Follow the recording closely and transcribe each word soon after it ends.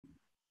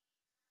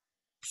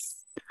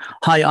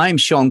Hi, I'm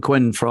Sean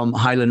Quinn from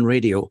Highland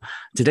Radio.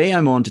 Today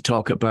I'm on to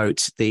talk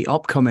about the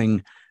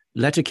upcoming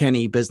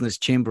Letterkenny Business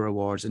Chamber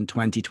Awards in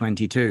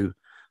 2022.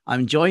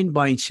 I'm joined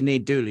by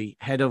Sinead Dooley,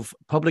 Head of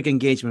Public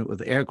Engagement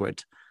with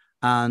EirGrid,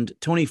 and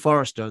Toni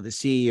Forrester, the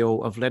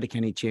CEO of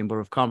Letterkenny Chamber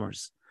of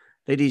Commerce.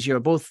 Ladies, you're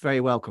both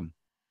very welcome.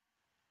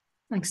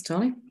 Thanks,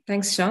 Toni.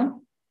 Thanks,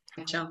 Sean.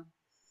 Thanks, Sean.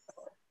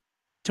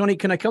 Toni,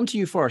 can I come to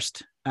you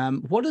first?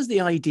 What is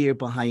the idea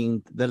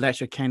behind the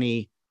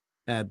Letterkenny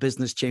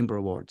Business Chamber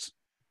Awards?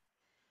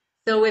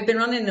 So we've been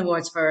running the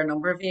awards for a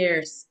number of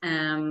years.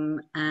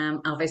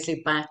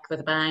 Obviously back with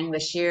a bang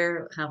this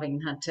year,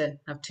 having had to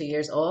have 2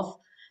 years off.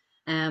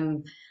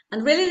 And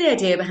really the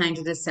idea behind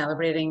it is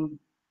celebrating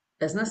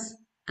business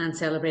and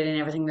celebrating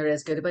everything there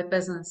is good about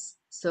business.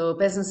 So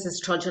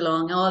businesses trudge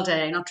along all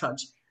day, not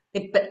trudge.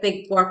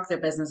 They work their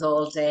business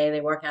all day,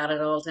 they work at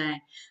it all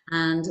day.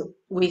 And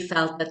we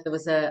felt that there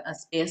was a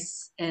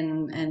space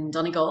in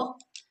Donegal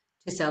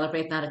to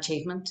celebrate that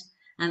achievement.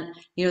 And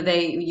you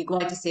go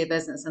out to see a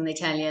business and they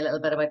tell you a little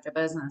bit about their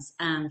business,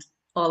 and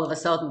all of a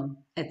sudden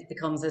it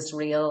becomes this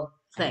real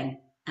thing.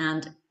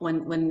 And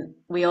when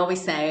we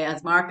always say,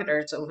 as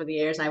marketers over the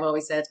years, I've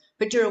always said,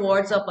 put your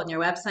awards up on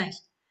your website.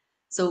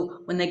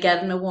 So when they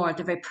get an award,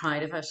 they're very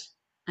proud of it.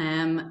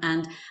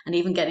 And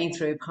even getting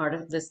through part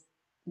of this,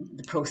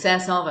 the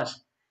process of it,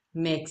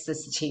 makes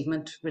this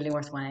achievement really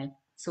worthwhile.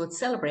 So it's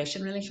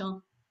celebration, really,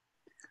 Sean.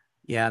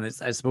 Yeah, and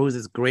I suppose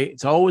it's great.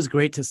 It's always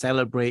great to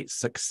celebrate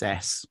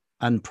success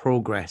and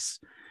progress.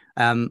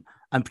 I'm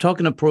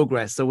talking of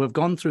progress. So we've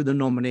gone through the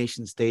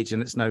nomination stage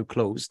and it's now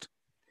closed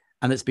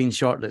and it's been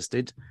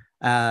shortlisted.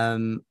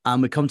 And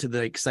we come to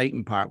the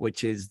exciting part,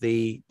 which is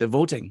the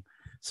voting.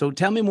 So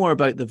tell me more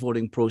about the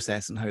voting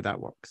process and how that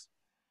works.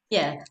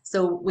 Yeah,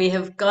 so we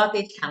have got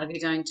each category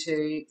down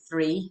to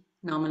 3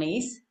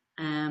 nominees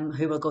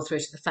who will go through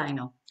to the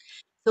final.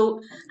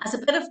 So as a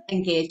bit of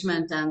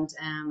engagement and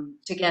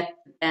to get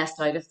the best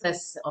out of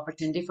this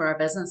opportunity for our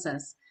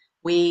businesses,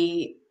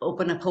 we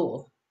open a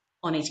poll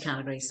on each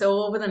category.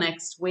 So over the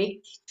next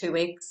week, 2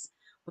 weeks,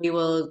 we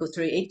will go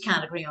through each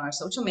category on our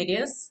social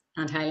medias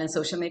and Highland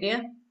social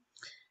media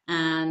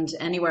and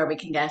anywhere we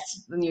can get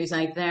the news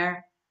out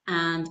there.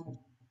 And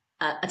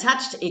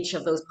attached to each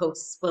of those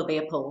posts will be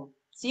a poll.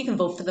 So you can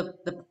vote for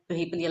the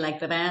people you like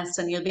the best,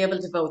 and you'll be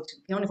able to vote.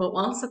 You only vote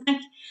once, I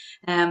think.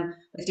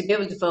 But you'll be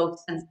able to vote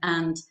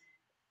and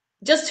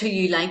just who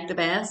you like the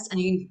best,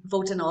 and you can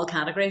vote in all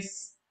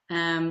categories.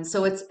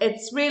 So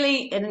it's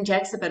really, it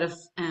injects a bit of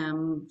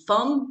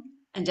fun,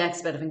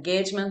 injects a bit of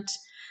engagement,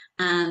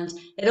 and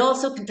it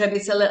also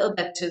contributes a little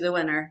bit to the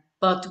winner.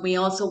 But we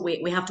also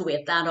we have to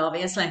weight that,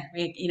 obviously.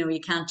 You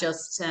can't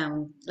just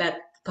let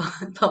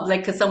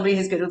public, because somebody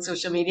who's good at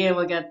social media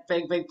will get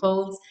big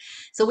polls.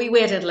 So we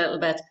weight it a little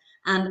bit,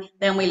 and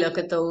then we look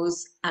at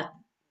those at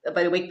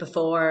about a week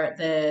before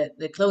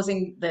the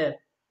closing the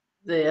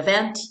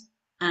event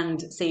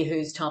and see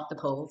who's topped the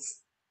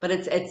polls. But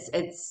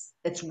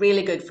it's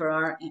really good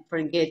for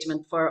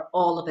engagement for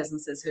all the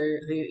businesses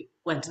who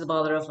went to the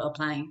bother of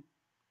applying.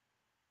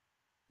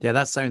 Yeah,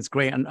 that sounds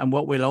great. And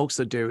what we'll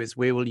also do is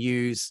we will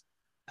use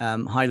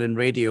Highland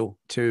Radio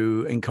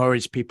to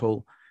encourage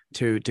people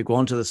to go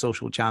onto the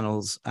social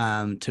channels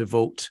to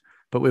vote.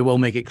 But we will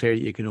make it clear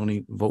that you can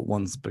only vote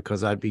once,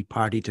 because I'd be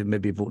party to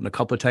maybe voting a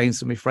couple of times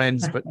for my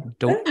friends, but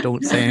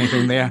don't say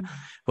anything there.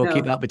 We'll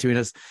keep that between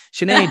us.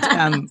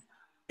 Sinead,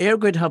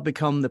 EirGrid have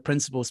become the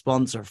principal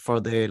sponsor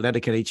for the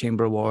Letterkenny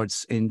Chamber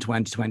Awards in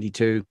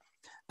 2022.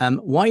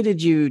 Why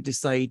did you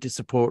decide to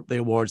support the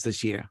awards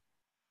this year?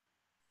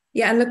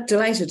 Yeah, and look,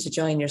 delighted to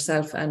join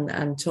yourself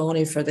and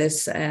Toni for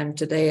this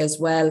today as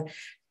well.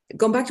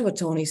 Going back to what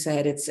Toni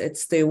said,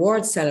 it's the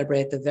awards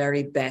celebrate the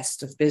very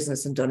best of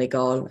business in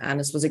Donegal, and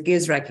I suppose it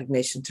gives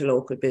recognition to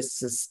local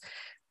businesses,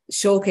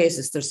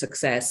 showcases their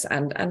success,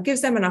 and gives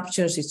them an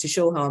opportunity to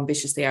show how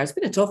ambitious they are. It's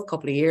been a tough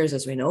couple of years,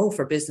 as we know,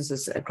 for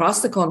businesses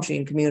across the country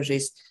and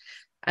communities.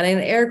 And in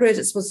EirGrid,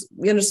 I suppose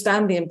we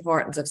understand the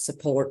importance of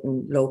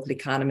supporting local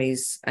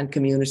economies and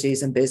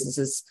communities and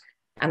businesses,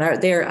 and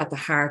they're at the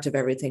heart of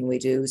everything we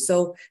do.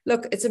 So,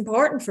 look, it's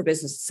important for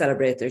business to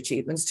celebrate their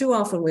achievements. Too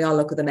often we all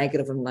look at the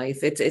negative in life.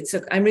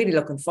 I'm really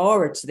looking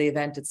forward to the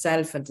event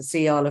itself and to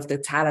see all of the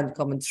talent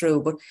coming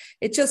through. But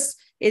it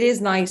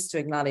is nice to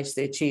acknowledge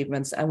the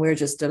achievements, and we're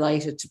just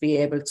delighted to be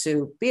able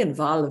to be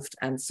involved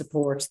and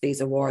support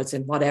these awards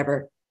in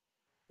whatever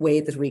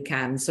way that we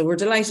can. So we're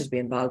delighted to be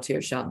involved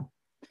here, Sean.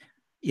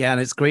 Yeah,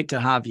 and it's great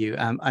to have you.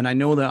 And I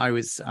know that I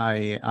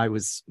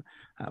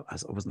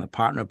wasn't a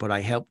partner, but I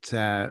helped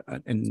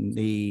in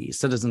the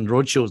citizen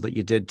roadshows that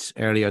you did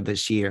earlier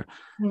this year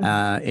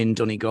in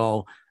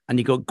Donegal, and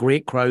you got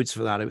great crowds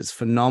for that. It was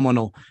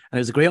phenomenal, and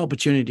it was a great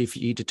opportunity for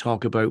you to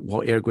talk about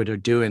what EirGrid are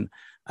doing.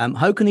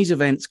 How can these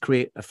events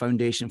create a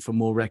foundation for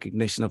more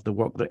recognition of the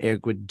work that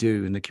EirGrid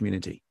do in the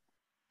community?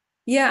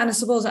 Yeah, and I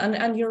suppose,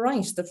 and you're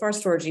right, the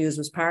first word you used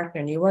was partner,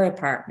 and you were a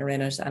partner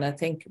in it. And I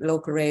think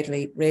local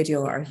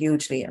radio are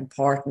hugely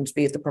important,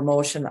 be it the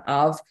promotion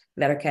of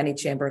Letterkenny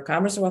Chamber of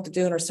Commerce and what they're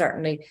doing, or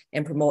certainly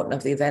in promoting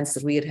of the events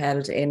that we had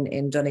held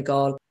in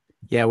Donegal.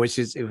 Yeah, which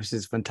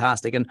is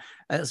fantastic. And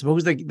I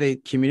suppose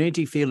the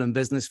community feel and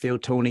business feel,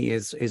 Toni,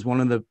 is one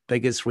of the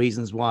biggest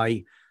reasons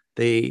why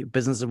the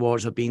business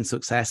awards have been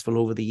successful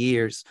over the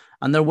years,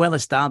 and they're well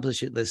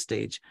established at this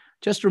stage.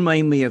 Just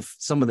remind me of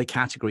some of the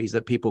categories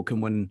that people can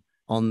win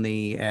on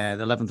the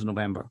 11th of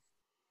November.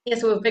 Yeah,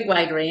 so we have a big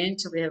wide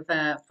range. We have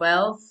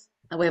 12,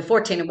 and we have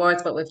 14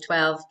 awards, but we have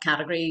 12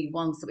 category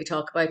ones that we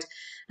talk about.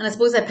 And I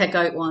suppose I pick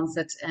out ones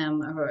that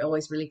are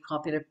always really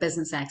popular: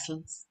 business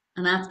excellence.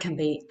 And that can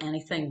be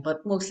anything,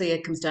 but mostly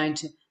it comes down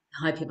to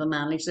how people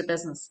manage their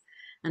business.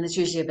 And it's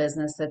usually a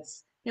business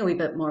that's, a wee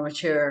bit more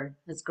mature,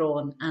 has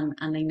grown,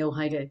 and they know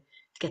how to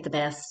get the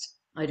best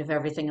out of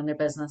everything in their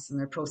business, and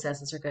their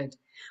processes are good.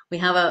 We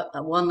have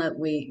a one that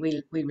we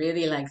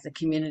really like, the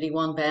community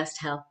one, best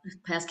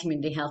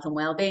community health and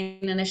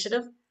wellbeing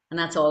initiative, and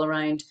that's all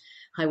around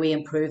how we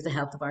improve the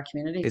health of our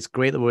community. It's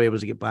great that we're able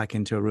to get back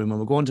into a room, and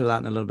we'll go into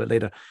that in a little bit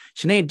later.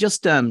 Sinead,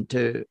 just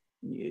to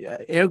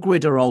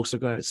EirGrid are also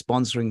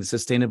sponsoring the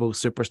Sustainable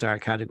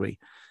Superstar category.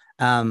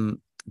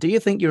 Do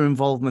you think your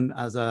involvement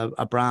as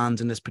a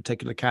brand in this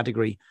particular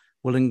category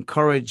will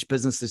encourage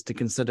businesses to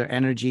consider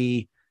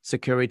energy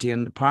security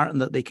and the part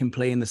that they can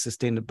play in the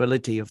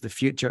sustainability of the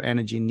future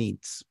energy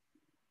needs?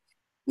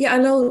 Yeah,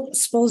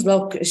 suppose,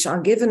 look,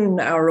 Sean, given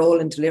our role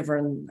in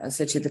delivering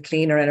essentially the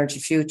cleaner energy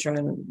future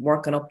and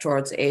working up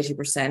towards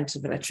 80%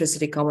 of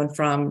electricity coming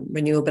from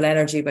renewable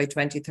energy by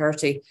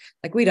 2030,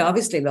 like, we'd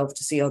obviously love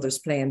to see others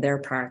playing their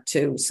part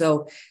too.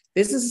 So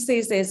businesses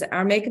these days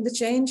are making the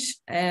change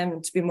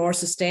to be more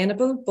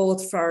sustainable,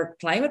 both for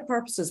climate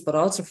purposes, but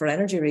also for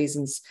energy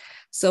reasons.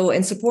 So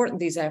in supporting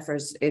these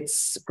efforts,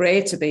 it's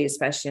great to be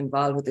especially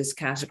involved with this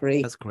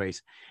category. That's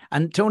great.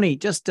 And Toni,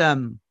 just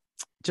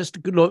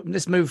good luck.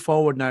 Let's move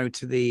forward now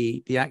to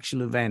the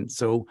actual event.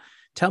 So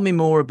tell me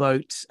more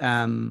about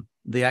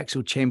the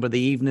actual chamber, the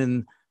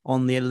evening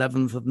on the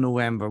 11th of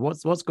November.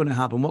 What's going to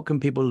happen? What can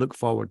people look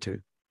forward to?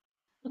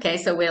 Okay,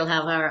 so we'll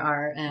have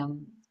our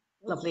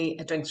lovely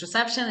drinks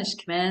reception as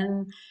you come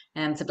in.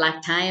 It's a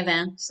black tie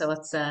event, so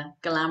it's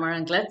glamour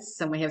and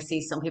glitz. And we have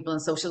see some people on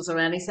socials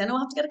already saying, "Oh, I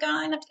have to get a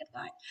gown, I have to get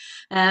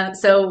a gown."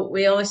 So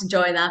we always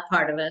enjoy that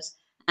part of it.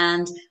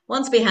 And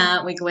once we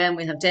go in,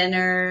 we have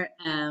dinner,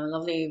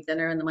 lovely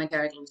dinner in the Mount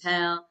Garrett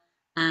Hotel,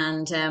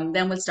 and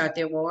then we'll start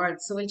the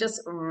awards. So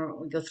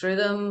we'll go through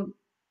them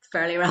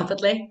fairly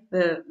rapidly,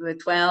 the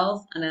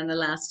 12, and then the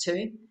last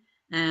two.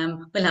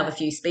 We'll have a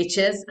few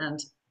speeches, and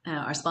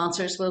our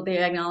sponsors will be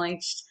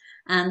acknowledged.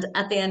 And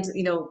at the end,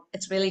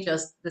 it's really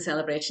just the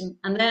celebration.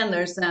 And then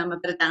there's a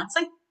bit of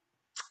dancing.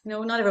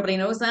 Not everybody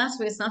knows that.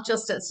 It's not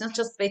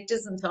just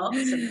speeches and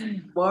talks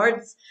and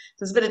words.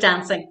 There's a bit of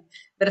dancing,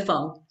 a bit of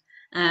fun.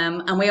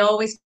 And we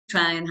always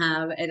try and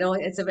have it.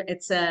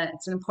 It's an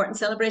important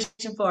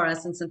celebration for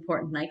us. It's an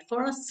important night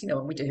for us.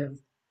 We do have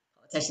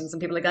politicians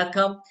and people like that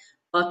come,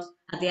 but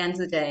at the end of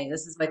the day,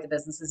 this is about the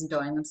businesses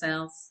enjoying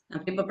themselves,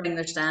 and people bring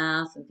their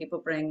staff, and people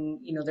bring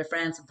their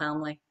friends and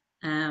family.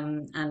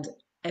 And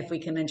if we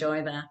can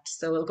enjoy that,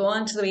 so we'll go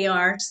on to the wee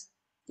art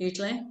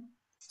usually.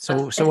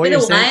 So it's been a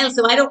while,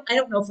 so I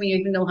don't know if we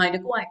even know how to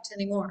go out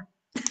anymore.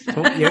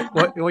 So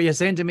what you're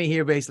saying to me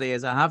here basically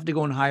is I have to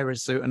go and hire a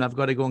suit, and I've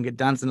got to go and get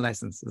dancing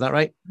lessons. Is that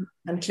right?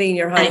 And clean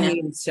your high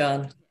heels,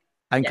 Sean.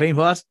 And clean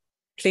what?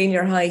 Clean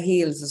your high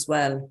heels as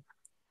well.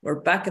 We're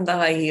back in the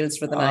high heels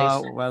for the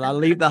night. Well, I'll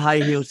leave the high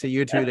heels to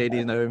you two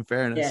ladies now, in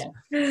fairness.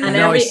 Yeah. And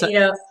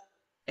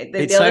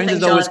it sounds as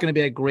though it's going to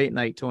be a great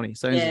night, Toni.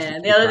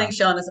 The other thing,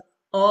 Sean, is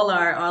all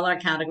our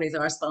categories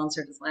are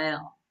sponsored as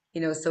well.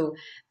 So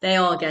they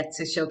all get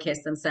to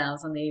showcase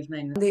themselves on the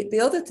evening. The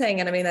other thing,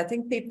 and I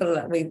think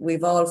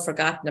we've all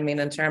forgotten,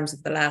 in terms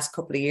of the last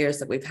couple of years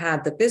that we've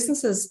had, the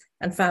businesses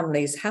and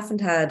families haven't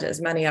had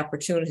as many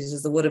opportunities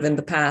as they would have in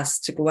the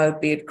past to go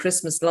out, be it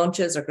Christmas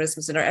lunches or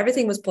Christmas dinner.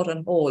 Everything was put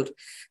on hold.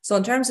 So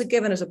in terms of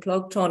giving it a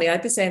plug, Toni,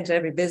 I'd be saying to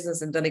every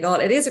business in Donegal,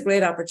 it is a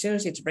great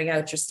opportunity to bring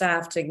out your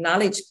staff, to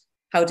acknowledge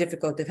how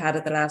difficult they've had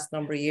it the last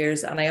number of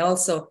years. And I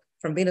also,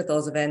 from being at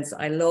those events,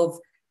 I love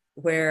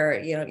where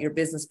your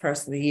business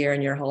person of the year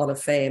and your Hall of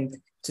Fame,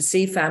 to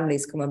see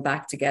families coming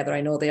back together.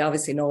 I know they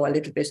obviously know a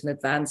little bit in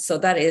advance, so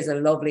that is a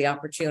lovely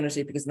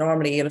opportunity, because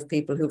normally you'll have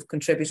people who've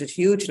contributed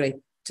hugely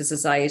to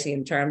society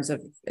in terms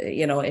of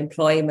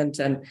employment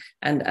and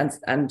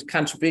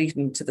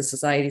contributing to the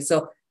society.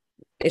 So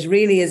it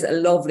really is a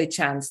lovely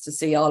chance to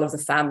see all of the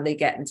family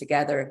getting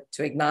together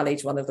to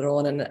acknowledge one of their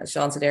own. And as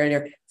Sean said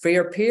earlier, for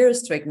your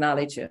peers to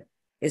acknowledge you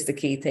is the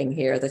key thing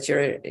here, that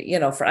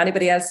you're, for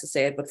anybody else to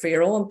say it, but for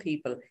your own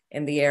people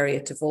in the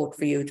area to vote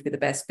for you to be the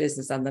best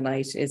business on the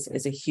night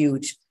is a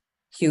huge,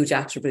 huge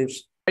attribute.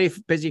 Very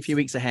busy few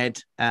weeks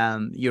ahead.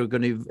 You're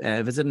going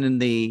to visiting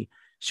the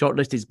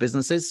shortlisted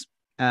businesses.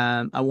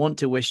 I want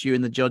to wish you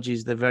and the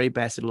judges the very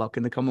best of luck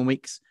in the coming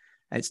weeks.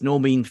 It's no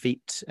mean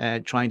feat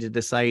trying to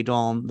decide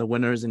on the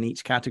winners in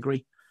each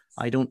category.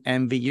 I don't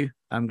envy you.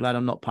 I'm glad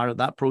I'm not part of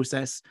that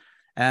process.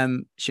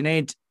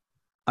 Sinead,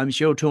 I'm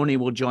sure Toni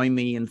will join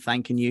me in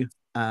thanking you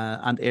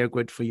and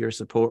EirGrid for your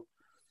support.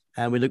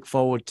 We look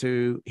forward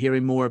to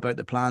hearing more about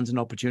the plans and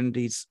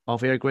opportunities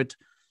of EirGrid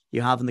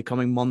you have in the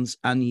coming months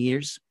and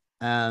years.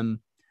 And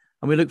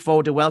we look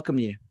forward to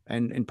welcoming you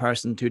in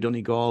person to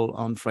Donegal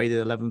on Friday,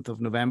 the 11th of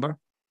November.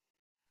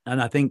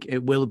 And I think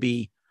it will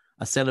be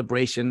a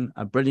celebration,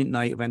 a brilliant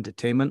night of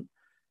entertainment.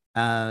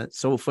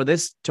 So for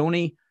this,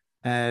 Toni,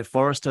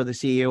 Forrester, the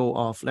CEO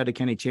of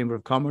Letterkenny Chamber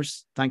of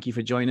Commerce, thank you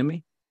for joining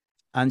me.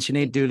 And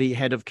Sinead Dooley,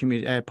 Head of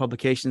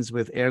Publications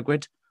with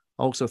EirGrid,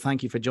 also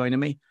thank you for joining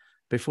me.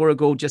 Before I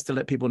go, just to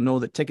let people know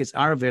that tickets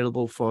are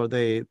available for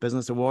the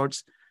Business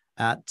Awards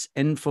at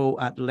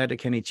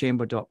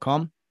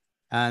info@letterkennychamber.com.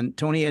 And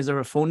Toni, is there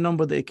a phone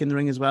number that you can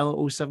ring as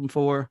well?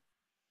 074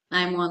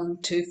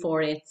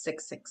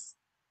 9124866.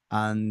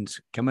 And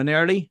come in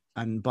early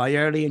and buy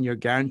early, and you're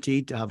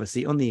guaranteed to have a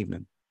seat on the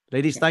evening.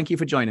 Ladies, thank you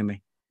for joining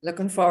me.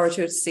 Looking forward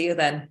to it. See you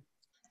then.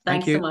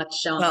 Thanks you so much,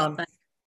 Sean.